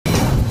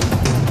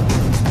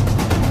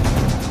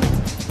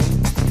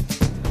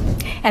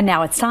And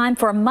now it's time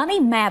for Money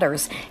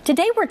Matters.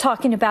 Today we're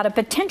talking about a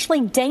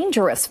potentially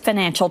dangerous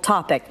financial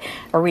topic.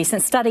 A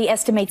recent study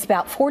estimates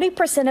about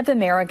 40% of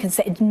Americans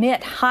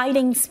admit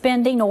hiding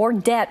spending or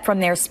debt from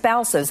their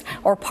spouses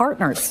or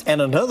partners.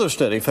 And another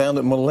study found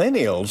that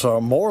millennials are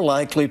more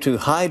likely to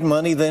hide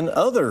money than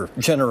other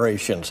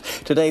generations.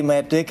 Today,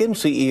 Matt Dicken,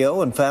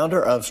 CEO and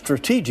founder of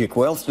Strategic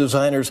Wealth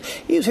Designers,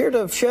 he's here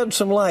to shed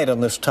some light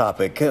on this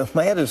topic.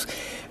 Matt, is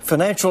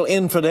financial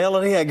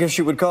infidelity, I guess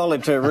you would call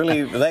it,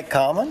 really that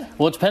common?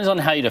 Well, it depends on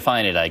how you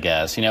define it, I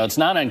guess. You know, it's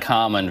not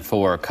uncommon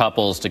for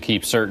couples to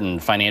keep certain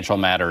financial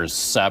matters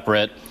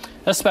separate,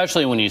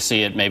 especially when you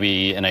see it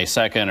maybe in a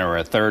second or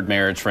a third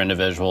marriage for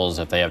individuals.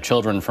 If they have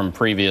children from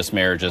previous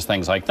marriages,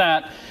 things like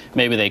that,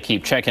 maybe they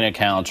keep checking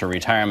accounts or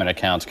retirement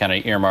accounts kind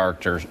of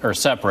earmarked or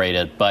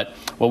separated. But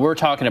what we're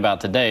talking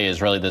about today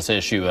is really this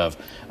issue of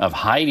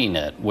hiding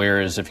it.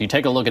 Whereas if you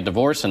take a look at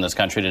divorce in this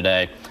country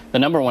today, the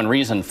number one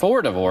reason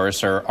for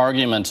divorce are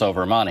arguments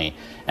over money.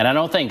 And I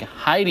don't think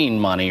hiding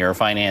money or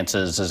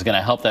finances is going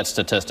to help that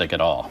statistic at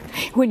all.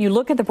 When you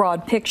look at the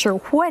broad picture,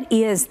 what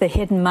is the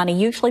hidden money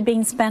usually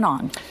being spent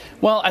on?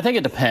 Well, I think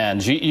it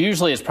depends.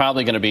 Usually it's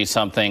probably going to be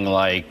something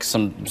like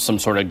some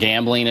sort of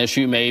gambling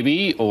issue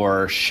maybe,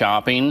 or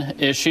shopping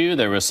issue.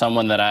 There was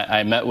someone that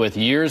I met with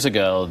years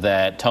ago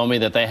that told me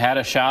that they had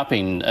a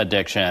shopping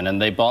addiction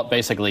and they bought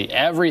basically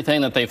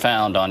everything that they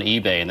found on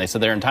eBay. And they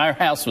said their entire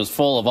house was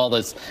full of all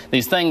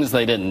these things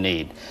they didn't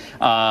need.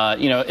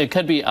 You know, it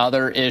could be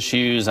other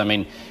issues. I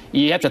mean,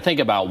 you have to think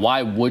about,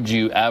 why would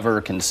you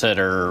ever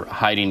consider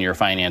hiding your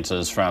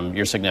finances from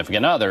your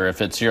significant other?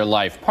 If it's your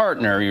life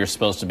partner, you're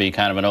supposed to be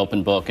kind of an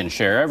open book and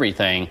share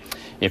everything.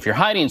 If you're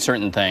hiding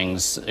certain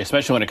things,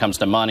 especially when it comes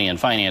to money and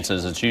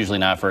finances, it's usually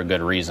not for a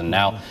good reason.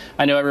 Now,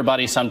 I know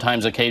everybody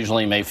sometimes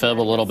occasionally may fib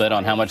a little bit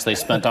on how much they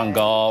spent on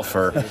golf,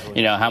 or,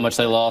 you know, how much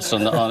they lost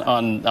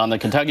on the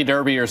Kentucky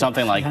Derby or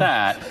something like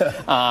that.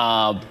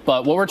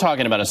 But what we're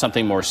talking about is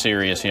something more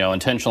serious, you know,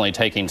 intentionally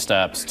taking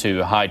steps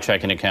to hide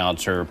checking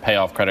accounts or pay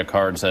off credit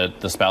cards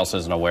that the spouse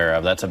isn't aware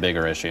of. That's a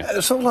bigger issue.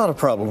 So a lot of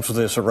problems with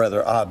this are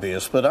rather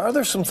obvious, but are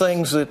there some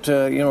things that,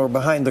 you know, are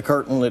behind the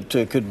curtain that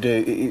could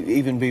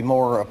even be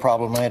more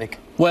problematic?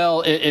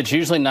 Well, it's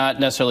usually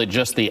not necessarily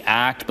just the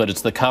act, but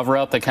it's the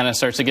cover-up that kind of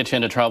starts to get you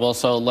into trouble.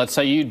 So let's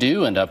say you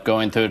do end up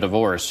going through a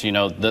divorce. You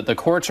know, the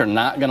courts are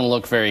not going to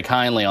look very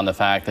kindly on the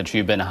fact that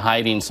you've been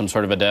hiding some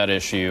sort of a debt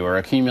issue or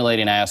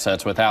accumulating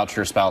assets without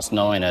your spouse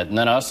knowing it. And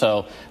then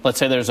also, let's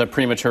say there's a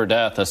premature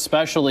death,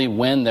 especially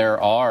when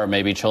there are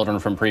maybe children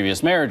from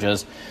previous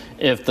marriages.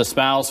 If the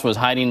spouse was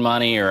hiding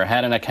money or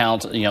had an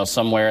account, you know,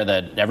 somewhere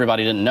that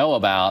everybody didn't know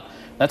about,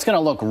 that's going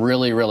to look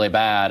really, really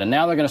bad. And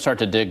now they're going to start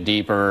to dig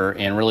deeper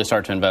and really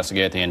start to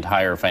investigate the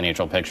entire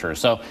financial picture.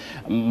 So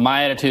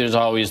my attitude has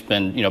always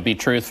been, you know, be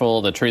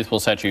truthful. The truth will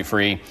set you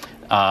free.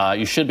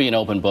 You should be an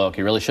open book.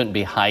 You really shouldn't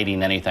be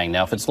hiding anything.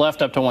 Now, if it's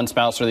left up to one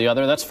spouse or the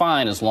other, that's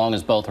fine as long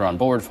as both are on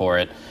board for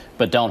it.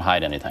 But don't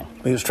hide anything.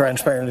 Be as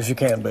transparent as you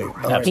can be.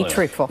 Be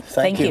truthful.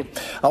 Thank you.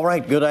 All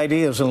right, good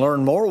ideas, and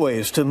learn more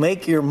ways to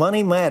make your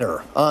money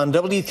matter on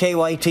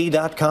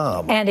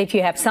WKYT.com. And if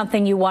you have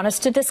something you want us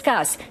to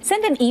discuss,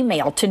 send an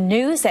email to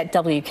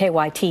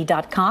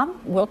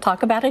news@WKYT.com. We'll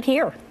talk about it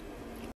here.